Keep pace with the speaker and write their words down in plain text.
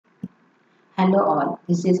Hello all,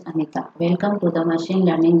 this is Anita. Welcome to the machine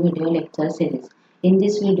learning video lecture series. In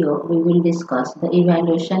this video, we will discuss the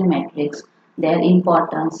evaluation metrics, their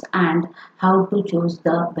importance and how to choose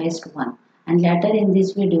the best one. And later in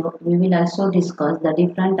this video, we will also discuss the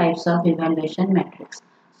different types of evaluation metrics.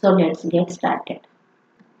 So let's get started.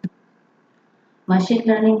 Machine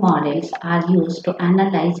learning models are used to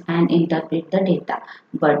analyze and interpret the data.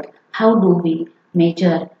 But how do we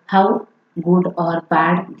measure how good or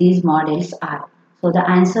bad these models are? So the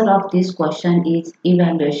answer of this question is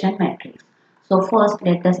evaluation metrics. So first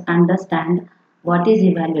let us understand what is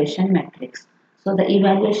evaluation metrics. So the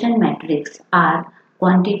evaluation metrics are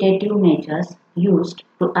quantitative measures used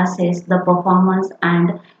to assess the performance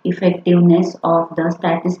and effectiveness of the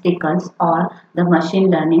statisticals or the machine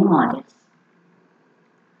learning models.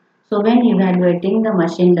 So when evaluating the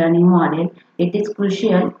machine learning model, it is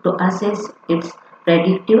crucial to assess its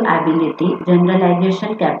predictive ability,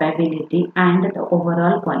 generalization capability and the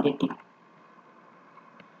overall quality.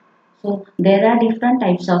 So there are different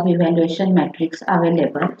types of evaluation metrics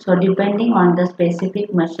available. So depending on the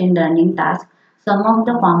specific machine learning task, some of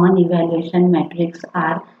the common evaluation metrics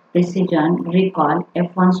are precision, recall,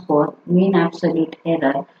 F1 score, mean absolute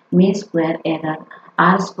error, mean square error,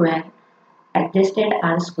 R square, adjusted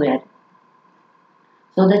R square.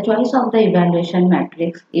 So the choice of the evaluation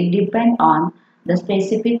matrix, it depends on the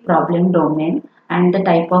specific problem domain and the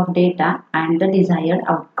type of data and the desired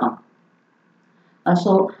outcome.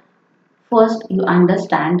 So first you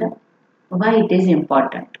understand why it is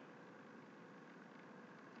important.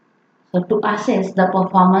 So to assess the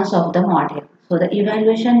performance of the model. So the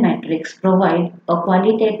evaluation metrics provide a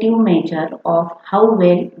qualitative measure of how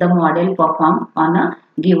well the model performs on a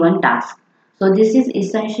given task. So this is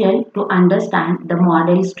essential to understand the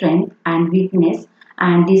model strength and weakness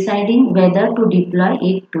and deciding whether to deploy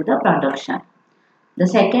it to the production. The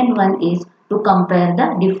second one is to compare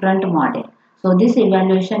the different model. So this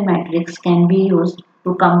evaluation matrix can be used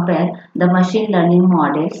to compare the machine learning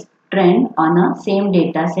models trend on a same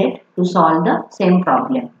data set to solve the same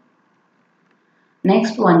problem.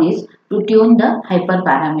 Next one is to tune the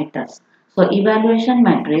hyperparameters. So evaluation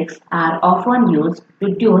metrics are often used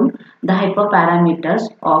to tune the hyperparameters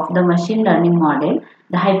of the machine learning model.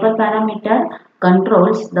 The hyperparameter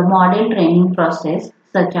controls the model training process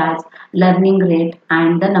such as learning rate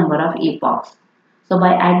and the number of epochs. So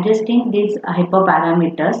by adjusting these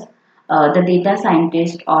hyperparameters, the data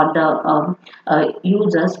scientists or the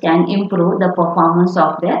users can improve the performance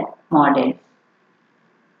of their model.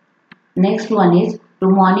 Next one is to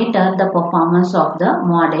monitor the performance of the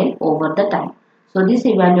model over the time. So this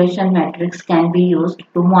evaluation matrix can be used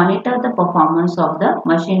to monitor the performance of the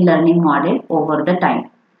machine learning model over the time.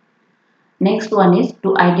 Next one is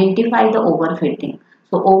to identify the overfitting.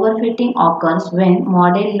 So overfitting occurs when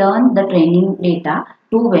model learn the training data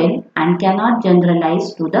too well and cannot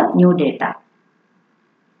generalize to the new data.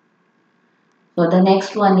 So the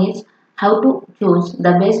next one is how to choose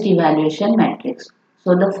the best evaluation matrix.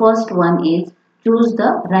 So the first one is choose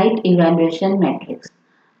the right evaluation matrix.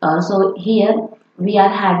 So here we are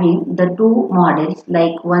having the two models,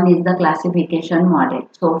 like one is the classification model.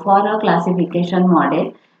 So for a classification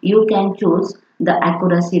model, you can choose the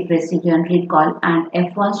accuracy, precision, recall and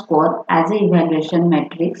F1 score as a evaluation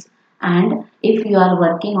matrix. And if you are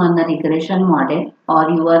working on a regression model or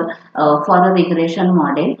you are for a regression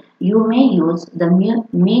model, you may use the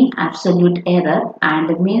mean absolute error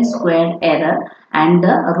and mean squared error and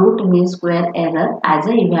the root mean square error as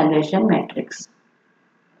a evaluation matrix.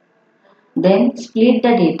 Then split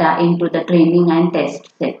the data into the training and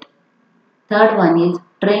test set. Third one is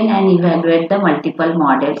train and evaluate the multiple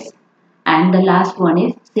models. And the last one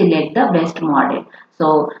is select the best model.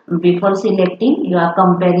 So before selecting, you are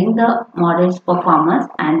comparing the model's performance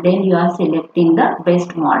and then you are selecting the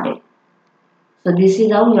best model. So this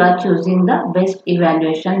is how you are choosing the best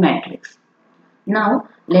evaluation matrix. Now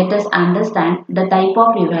let us understand the type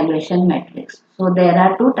of evaluation matrix. So there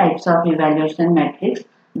are two types of evaluation matrix.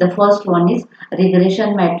 The first one is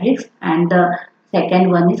regression matrix and the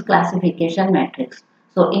second one is classification matrix.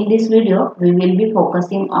 So in this video we will be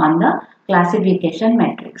focusing on the classification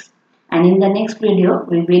matrix, and in the next video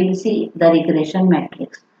we will see the regression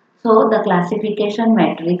matrix. So the classification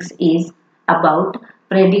matrix is about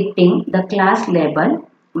predicting the class label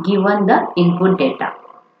given the input data.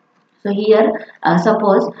 So here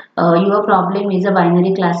suppose your problem is a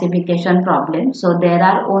binary classification problem. So there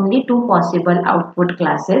are only two possible output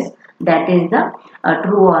classes, that is the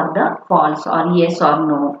true or the false or yes or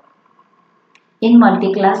no. In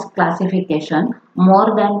multi-class classification,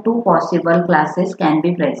 more than two possible classes can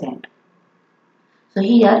be present. So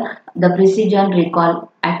here the precision,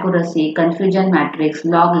 recall accuracy, confusion matrix,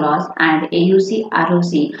 log loss, and AUC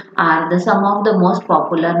ROC are the some of the most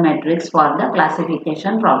popular metrics for the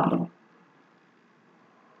classification problem.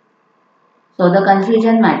 So the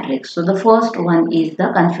confusion matrix. So the first one is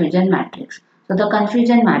the confusion matrix. So the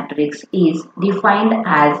confusion matrix is defined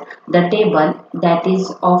as the table that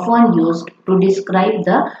is often used to describe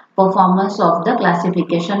the performance of the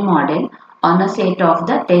classification model on a set of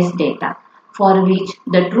the test data for which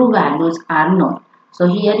the true values are known. So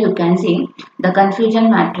here you can see the confusion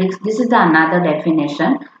matrix. This is another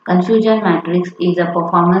definition. Confusion matrix is a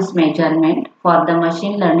performance measurement for the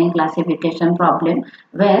machine learning classification problem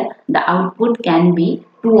where the output can be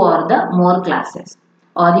two or the more classes.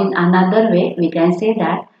 Or in another way, we can say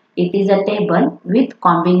that it is a table with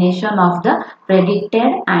combination of the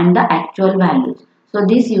predicted and the actual values. So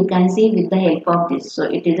this you can see with the help of this. So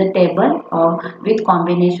it is a table with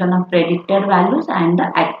combination of predicted values and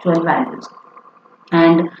the actual values.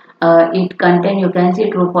 And it contain, you can see,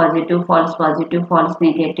 true positive, false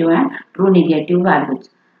negative, and true negative values.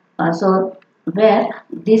 So where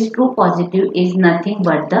this true positive is nothing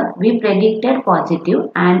but the we predicted positive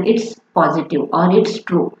and it's positive or it's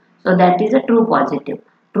true. So that is a true positive.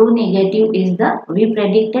 True negative is the we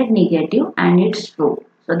predicted negative and it's true.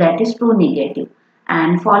 So that is true negative.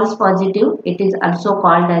 And false positive, it is also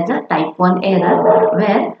called as a type 1 error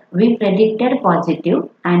where we predicted positive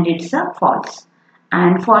and it's a false.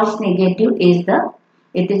 And false negative is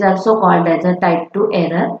it is also called as a type 2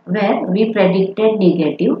 error where we predicted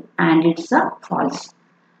negative and it's a false.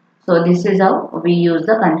 So this is how we use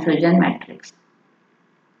the confusion matrix.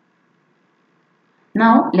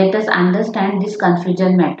 Now let us understand this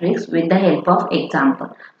confusion matrix with the help of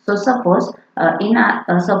example. So suppose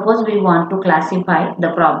suppose we want to classify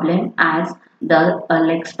the problem as the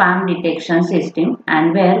like spam detection system,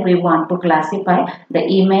 and where we want to classify the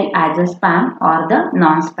email as a spam or the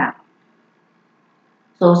non-spam.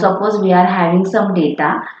 So suppose we are having some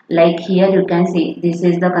data, like here you can see this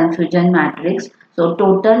is the confusion matrix. So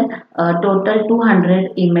total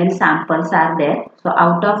 200 email samples are there. So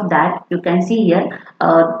out of that you can see here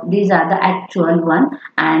these are the actual one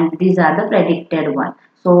and these are the predicted one.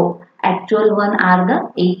 So actual one are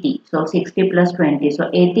the 80. So 60 plus 20. So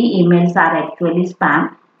 80 emails are actually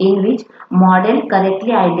spam, in which model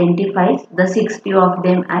correctly identifies the 60 of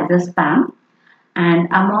them as a spam. And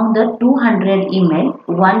among the 200 email,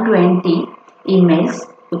 120 emails,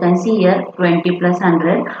 you can see here 20 plus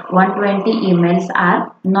 100, 120 emails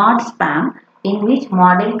are not spam, in which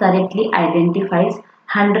model correctly identifies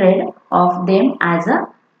 100 of them as a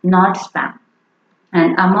not spam.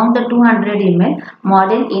 And among the 200 email,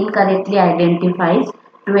 model incorrectly identifies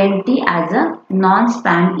 20 as a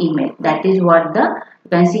non-spam email. That is what you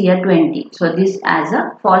can see here 20. So this as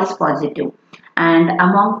a false positive. And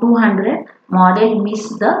among 200, model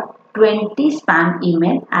missed the 20 spam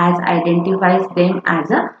email as identifies them as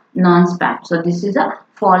a non-spam. So this is a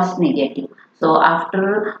false negative. So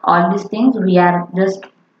after all these things, we are just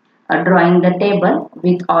drawing the table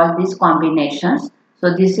with all these combinations.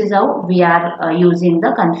 So this is how we are using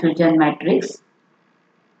the confusion matrix.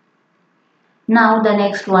 Now the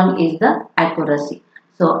next one is the accuracy.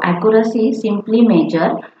 So accuracy simply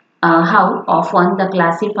measure how often the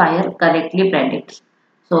classifier correctly predicts.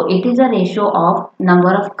 So it is a ratio of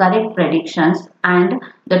number of correct predictions and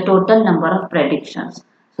the total number of predictions.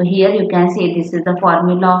 So here you can see this is the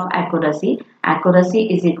formula of accuracy. Accuracy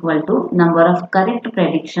is equal to number of correct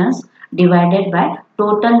predictions divided by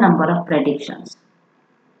total number of predictions.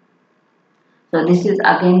 So this is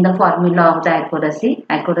again the formula of the accuracy.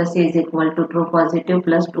 Accuracy is equal to true positive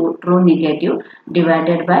plus true negative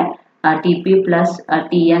divided by TP plus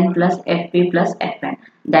TN plus FP plus FN.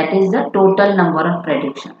 That is the total number of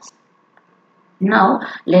predictions. Now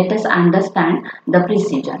let us understand the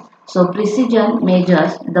precision. So precision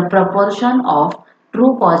measures the proportion of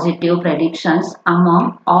true positive predictions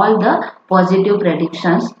among all the positive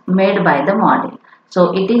predictions made by the model.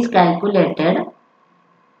 So it is calculated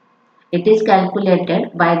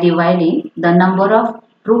by dividing the number of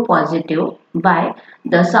true positive by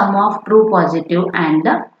the sum of true positive and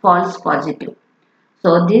the false positive.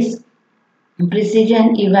 So this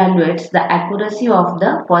precision evaluates the accuracy of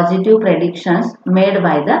the positive predictions made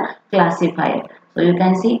by the classifier. So you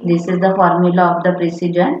can see this is the formula of the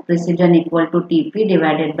precision. Precision equal to TP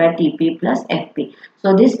divided by TP plus FP.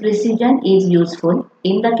 So this precision is useful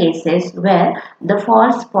in the cases where the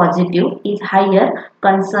false positive is higher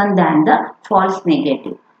concern than the false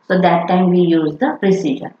negative. So that time we use the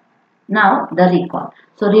precision. Now the recall.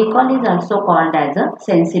 So recall is also called as a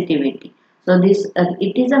sensitivity. So this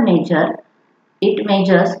it is a measure. It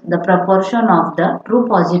measures the proportion of the true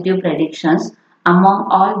positive predictions among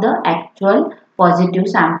all the actual positive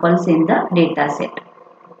samples in the data set.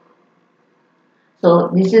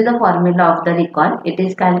 So this is the formula of the recall. It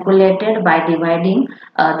is calculated by dividing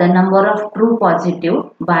the number of true positive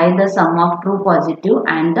by the sum of true positive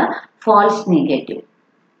and the false negative.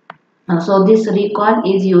 So this recall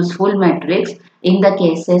is useful matrix in the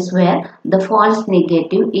cases where the false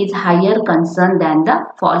negative is higher concern than the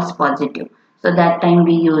false positive. So that time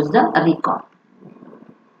we use the recall.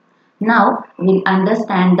 Now we'll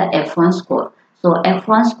understand the F1 score. So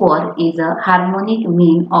F1 score is a harmonic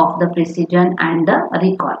mean of the precision and the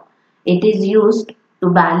recall. It is used to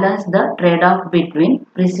balance the trade-off between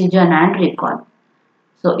precision and recall.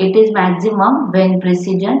 So it is maximum when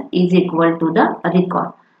precision is equal to the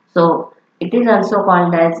recall. So it is also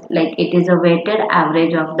called as like it is a weighted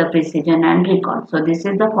average of the precision and recall. So this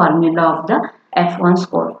is the formula of the F1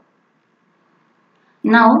 score.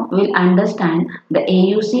 Now we'll understand the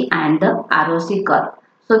AUC and the ROC curve.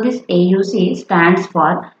 So this AUC stands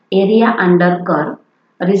for area under curve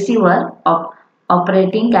receiver of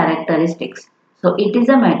operating characteristics. So it is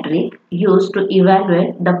a metric used to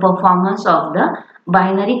evaluate the performance of the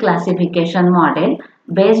binary classification model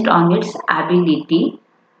based on its ability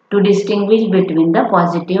to distinguish between the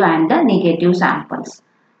positive and the negative samples.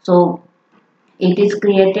 So it is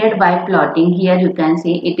created by plotting. Here you can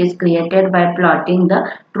see it is created by plotting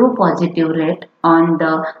the true positive rate on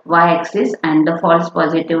the y-axis and the false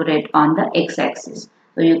positive rate on the x-axis.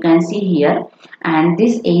 So you can see here, and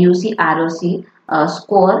this AUC ROC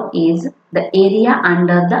score is the area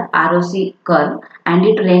under the ROC curve, and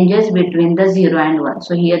it ranges between the 0 and 1.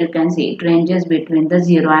 So here you can see it ranges between the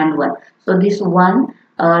 0 and 1. So this 1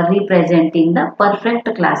 representing the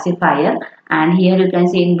perfect classifier, and here you can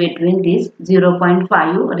see in between this 0.5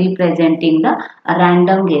 representing the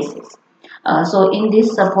random guesses. So in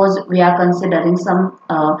this, suppose we are considering some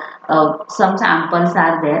samples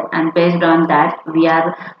are there, and based on that we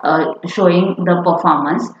are showing the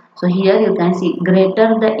performance. So here you can see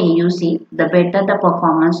greater the AUC, the better the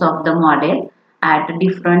performance of the model at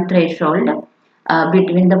different threshold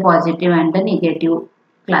between the positive and the negative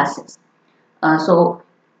classes. So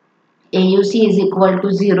AUC is equal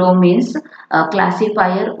to 0 means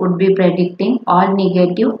classifier would be predicting all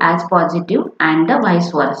negative as positive and the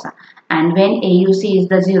vice versa. And when AUC is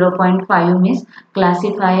the 0.5 means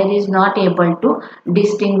classifier is not able to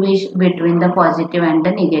distinguish between the positive and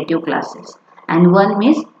the negative classes. And 1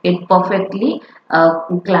 means it perfectly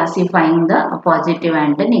classifying the positive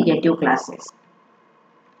and the negative classes.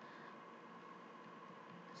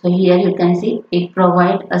 So here you can see it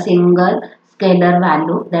provides a single scalar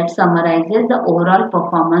value that summarizes the overall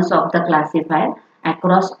performance of the classifier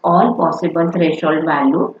across all possible threshold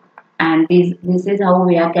value, and this is how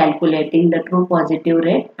we are calculating the true positive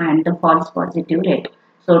rate and the false positive rate.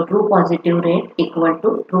 So true positive rate equal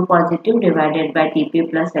to true positive divided by TP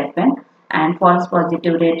plus Fn, and false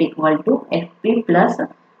positive rate equal to Fp plus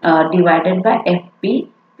divided by Fp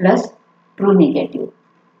plus true negative.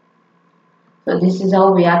 So this is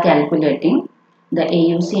how we are calculating the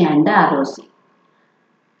AUC and the ROC.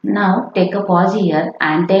 Now take a pause here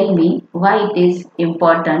and tell me why it is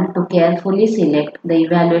important to carefully select the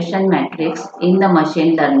evaluation matrix in the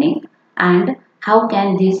machine learning, and how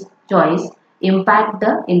can this choice impact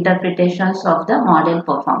the interpretations of the model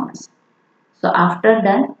performance. So after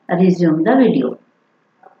done, resume the video.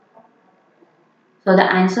 So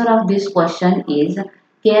the answer of this question is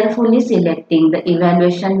carefully selecting the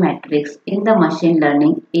evaluation matrix in the machine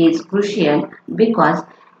learning is crucial because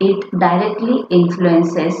it directly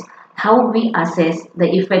influences how we assess the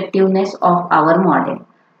effectiveness of our model.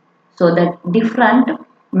 So the different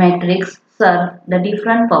metrics serve the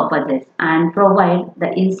different purposes and provide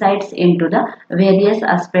the insights into the various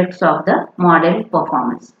aspects of the model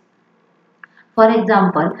performance. For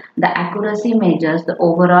example, the accuracy measures the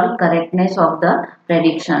overall correctness of the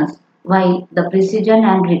predictions, while the precision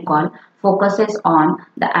and recall focuses on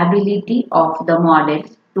the ability of the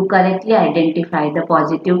models to correctly identify the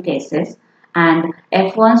positive cases, and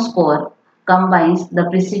F1 score combines the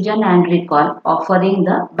precision and recall, offering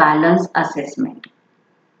the balanced assessment.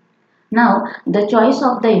 Now, the choice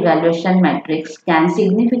of the evaluation matrix can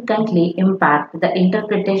significantly impact the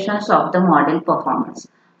interpretations of the model performance.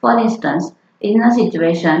 For instance, in a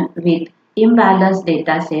situation with imbalanced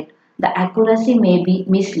dataset, the accuracy may be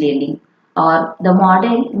misleading, or the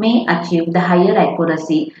model may achieve the higher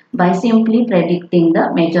accuracy by simply predicting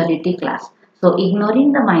the majority class. So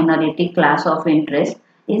ignoring the minority class of interest.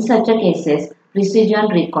 In such a cases, precision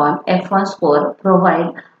recall F1 score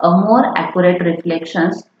provide a more accurate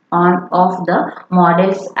reflections of the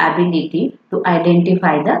model's ability to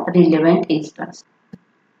identify the relevant instance.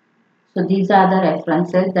 So these are the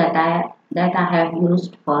references that I have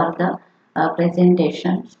used for the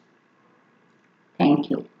presentations. Thank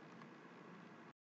you.